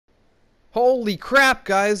Holy crap,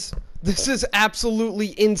 guys. This is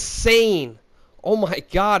absolutely insane. Oh my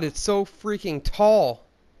god, it's so freaking tall.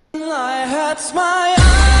 I had my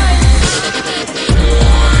eyes.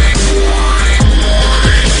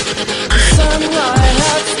 Sunlight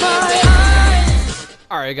had my eyes.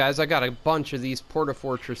 Alright guys, I got a bunch of these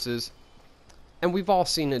porta-fortresses. And we've all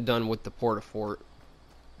seen it done with the porta-fort.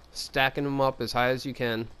 Stacking them up as high as you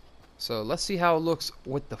can. So let's see how it looks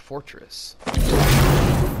with the fortress.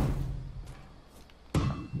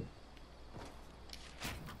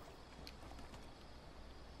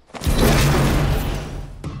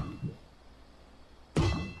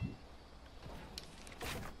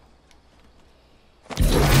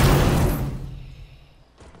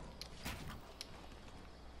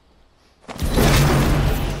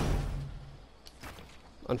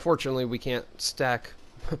 Unfortunately, we can't stack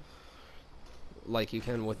like you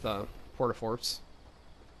can with porta-forts.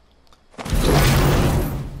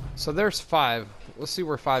 So there's 5. Let's see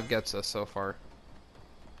where 5 gets us so far.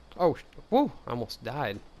 Oh, whoa, I almost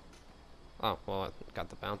died. Oh, well, I got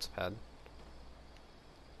the bounce pad.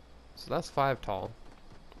 So that's 5 tall.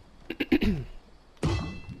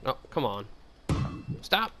 Oh, come on.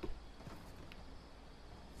 Stop!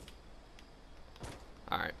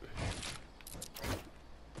 Alright.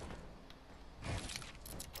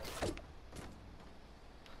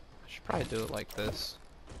 Probably do it like this.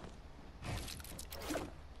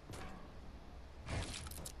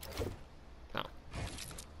 No.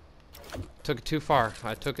 Took it too far.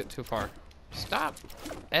 I took it too far. Stop.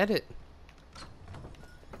 Edit.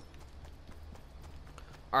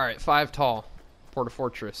 Alright, 5 tall.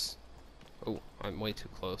 Porta-fortress. Oh, I'm way too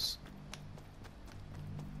close.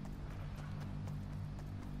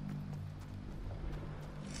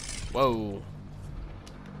 Whoa.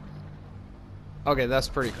 Okay, that's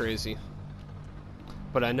pretty crazy.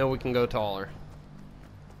 But I know we can go taller.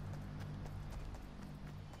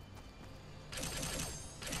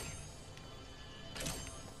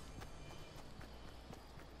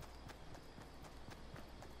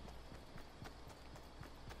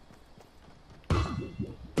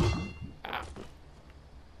 Ah.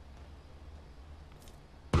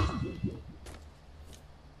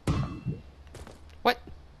 What?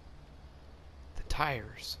 The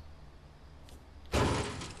tires.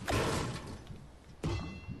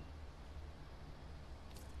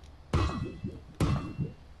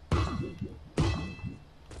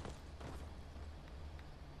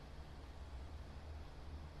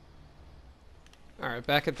 Alright,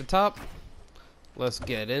 back at the top. Let's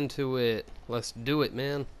get into it. Let's do it,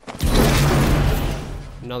 man.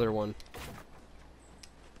 Another one.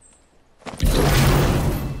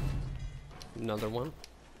 Another one.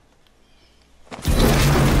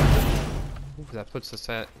 Ooh, that puts us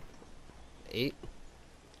at 8.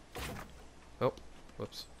 Oh,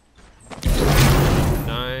 whoops.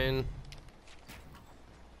 9.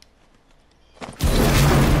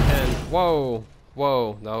 10. Whoa,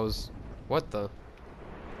 whoa, that was... What the...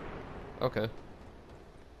 Okay.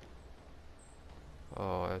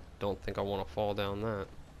 Oh, I don't think I want to fall down that.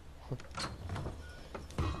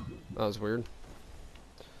 That was weird.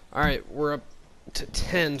 Alright, we're up to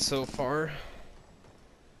 10 so far.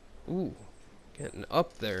 Ooh, getting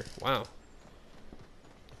up there. Wow.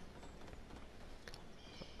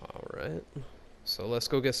 Alright. So let's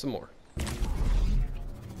go get some more.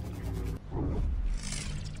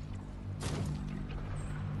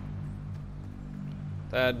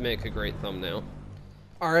 That'd make a great thumbnail.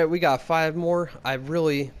 Alright, we got 5 more. I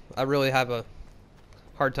really have a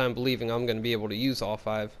hard time believing I'm going to be able to use all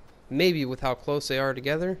 5. Maybe with how close they are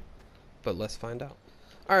together, but let's find out.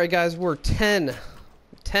 Alright guys, we're 10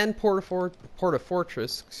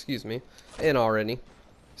 porta-fortress, excuse me, in already.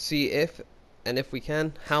 See if, and if we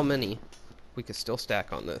can, how many we could still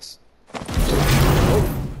stack on this.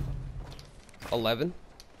 Oh. 11.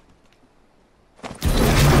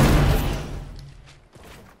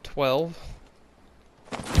 12,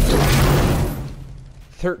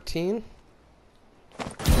 13,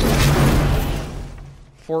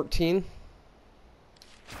 14,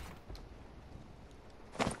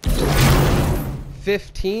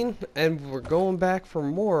 15, and we're going back for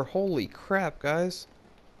more. Holy crap, guys.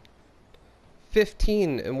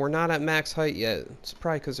 15, and we're not at max height yet. It's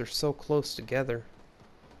probably because they're so close together.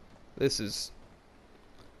 This is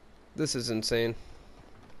insane.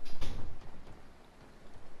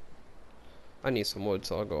 I need some wood,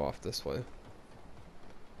 so I'll go off this way.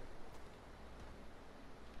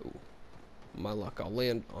 Ooh. My luck, I'll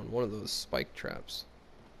land on one of those spike traps.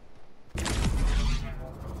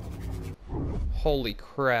 Holy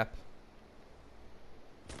crap.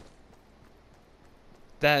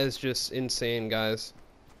 That is just insane, guys.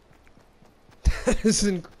 That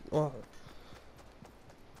is oh.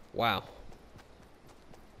 Wow.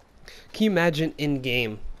 Can you imagine in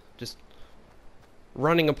game just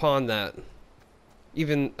running upon that?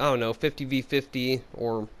 Even, I don't know, 50v50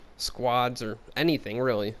 or squads or anything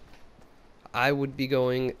really. I would be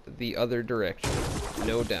going the other direction,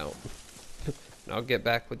 no doubt. And I'll get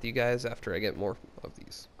back with you guys after I get more of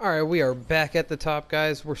these. Alright, we are back at the top,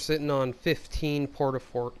 guys. We're sitting on 15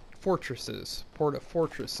 fortresses.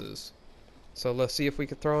 So let's see if we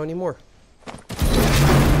can throw any more.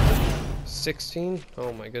 16?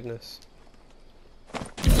 Oh my goodness.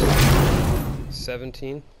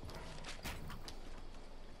 17.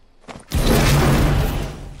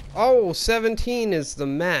 Oh, 17 is the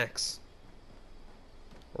max.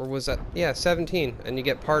 Or was that? Yeah, 17, and you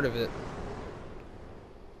get part of it.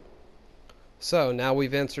 So, now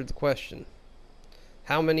we've answered the question.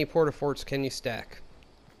 How many porta-forts can you stack?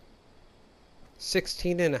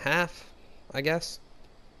 16 and a half, I guess.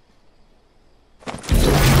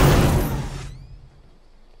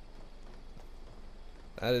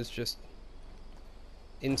 That is just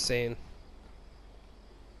insane.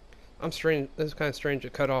 I'm strange. This is kind of strange to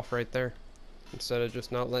cut off right there instead of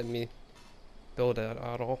just not letting me build it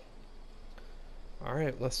at all.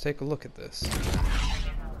 Alright, let's take a look at this.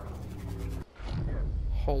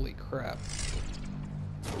 Holy crap.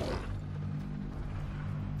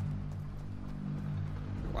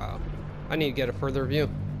 Wow. I need to get a further view.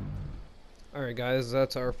 Alright guys,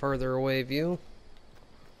 that's our further away view.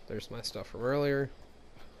 There's my stuff from earlier.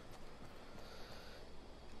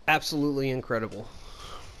 Absolutely incredible.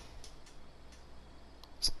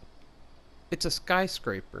 It's a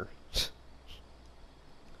skyscraper.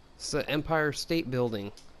 It's the Empire State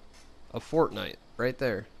Building of Fortnite right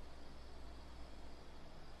there.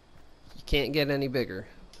 You can't get any bigger,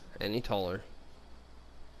 any taller.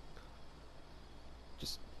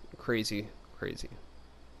 Just crazy, crazy.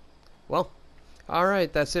 Well,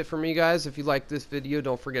 alright, that's it for me, guys. If you like this video,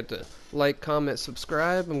 don't forget to like, comment,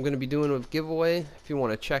 subscribe. I'm going to be doing a giveaway. If you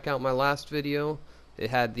want to check out my last video, it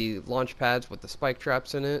had the launch pads with the spike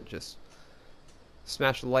traps in it. Just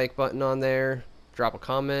smash the like button on there, drop a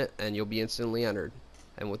comment, and you'll be instantly entered.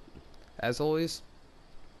 And as always,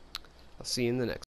 I'll see you in the next